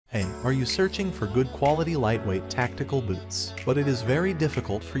Hey, are you searching for good quality lightweight tactical boots? But it is very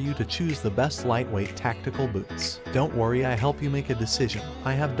difficult for you to choose the best lightweight tactical boots. Don't worry, I help you make a decision.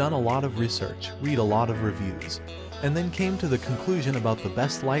 I have done a lot of research, read a lot of reviews, and then came to the conclusion about the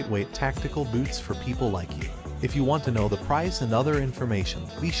best lightweight tactical boots for people like you. If you want to know the price and other information,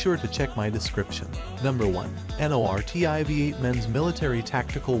 be sure to check my description. Number 1. NORTIV 8 Men's Military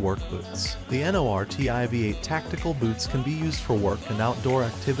Tactical Work Boots. The NORTIV 8 tactical boots can be used for work and outdoor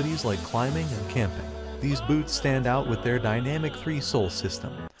activities like climbing and camping. These boots stand out with their dynamic 3-sole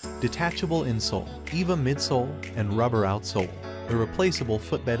system, detachable insole, EVA midsole, and rubber outsole. The replaceable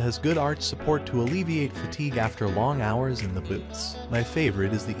footbed has good arch support to alleviate fatigue after long hours in the boots. My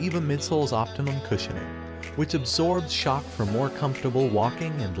favorite is the EVA midsole's optimum cushioning, which absorbs shock for more comfortable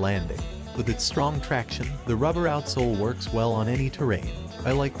walking and landing. With its strong traction, the rubber outsole works well on any terrain.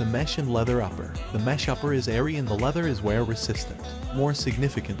 I like the mesh and leather upper. The mesh upper is airy and the leather is wear resistant. More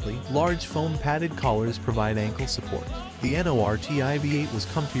significantly, large foam padded collars provide ankle support. The NORTIV 8 was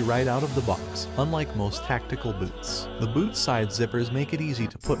comfy right out of the box, unlike most tactical boots. The boot side zippers make it easy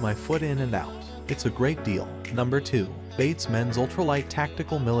to put my foot in and out. It's a great deal. Number 2. Bates Men's Ultralite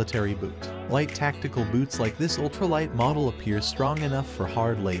Tactical Military Boot. Light tactical boots like this ultralight model appear strong enough for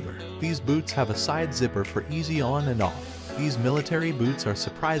hard labor. These boots have a side zipper for easy on and off. These military boots are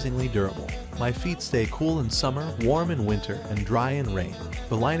surprisingly durable. My feet stay cool in summer, warm in winter, and dry in rain.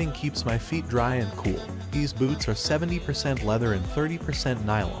 The lining keeps my feet dry and cool. These boots are 70% leather and 30%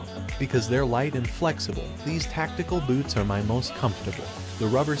 nylon. Because they're light and flexible, these tactical boots are my most comfortable. The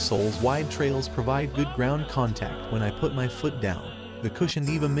rubber sole's wide trails provide good ground contact when I put my foot down. The cushioned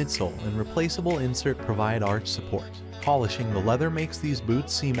EVA midsole and replaceable insert provide arch support. Polishing the leather makes these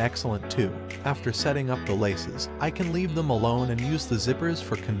boots seem excellent too. After setting up the laces, I can leave them alone and use the zippers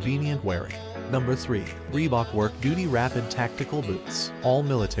for convenient wearing. Number 3. Reebok Work Duty Rapid Tactical Boots. All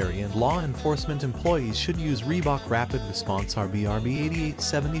military and law enforcement employees should use Reebok Rapid Response RB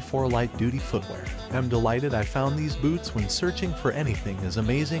 8874 light duty footwear. I'm delighted I found these boots when searching for anything as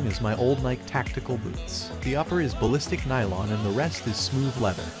amazing as my old Nike tactical boots. The upper is ballistic nylon and the rest is smooth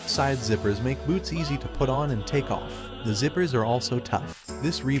leather. Side zippers make boots easy to put on and take off. The zippers are also tough.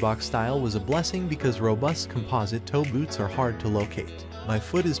 This Reebok style was a blessing because robust composite toe boots are hard to locate. My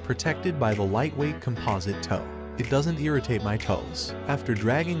foot is protected by the lightweight composite toe. It doesn't irritate my toes. After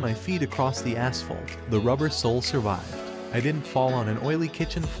dragging my feet across the asphalt, the rubber sole survived. I didn't fall on an oily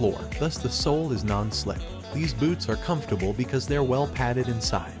kitchen floor, thus the sole is non-slip. These boots are comfortable because they're well padded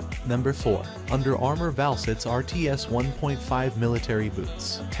inside. Number 4. Under Armour Valsetz RTS 1.5 Military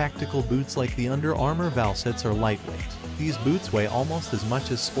Boots. Tactical boots like the Under Armour Valsetz are lightweight. These boots weigh almost as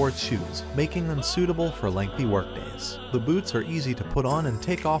much as sports shoes, making them suitable for lengthy workdays. The boots are easy to put on and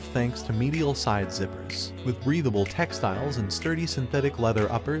take off thanks to medial side zippers. With breathable textiles and sturdy synthetic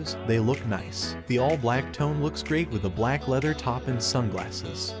leather uppers, they look nice. The all-black tone looks great with a black leather top and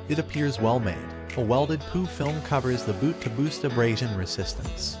sunglasses. It appears well made. A welded PU film covers the boot to boost abrasion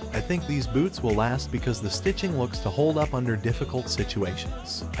resistance. I think these boots will last because the stitching looks to hold up under difficult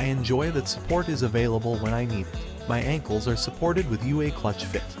situations. I enjoy that support is available when I need it. My ankles are supported with UA clutch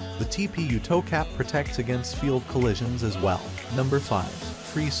fit. The TPU toe cap protects against field collisions as well. Number 5.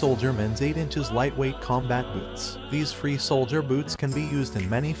 Free Soldier Men's 8 inches Lightweight Combat Boots. These Free Soldier boots can be used in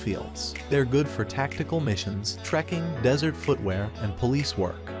many fields. They're good for tactical missions, trekking, desert footwear, and police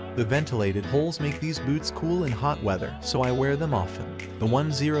work. The ventilated holes make these boots cool in hot weather, so I wear them often. The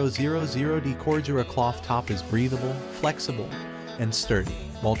 1000D Cordura cloth top is breathable, flexible, and sturdy.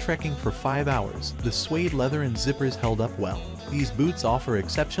 While trekking for 5 hours, the suede leather and zippers held up well. These boots offer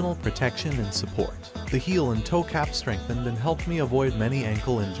exceptional protection and support. The heel and toe cap strengthened and helped me avoid many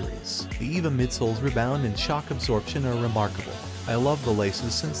ankle injuries. The EVA midsole's rebound and shock absorption are remarkable. I love the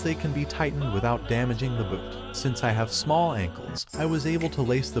laces since they can be tightened without damaging the boot. Since I have small ankles, I was able to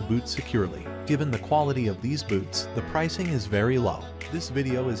lace the boot securely. Given the quality of these boots, the pricing is very low. This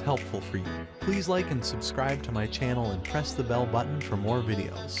video is helpful for you. Please like and subscribe to my channel and press the bell button for more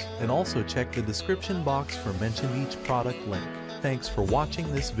videos. And also check the description box for mention each product link. Thanks for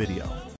watching this video.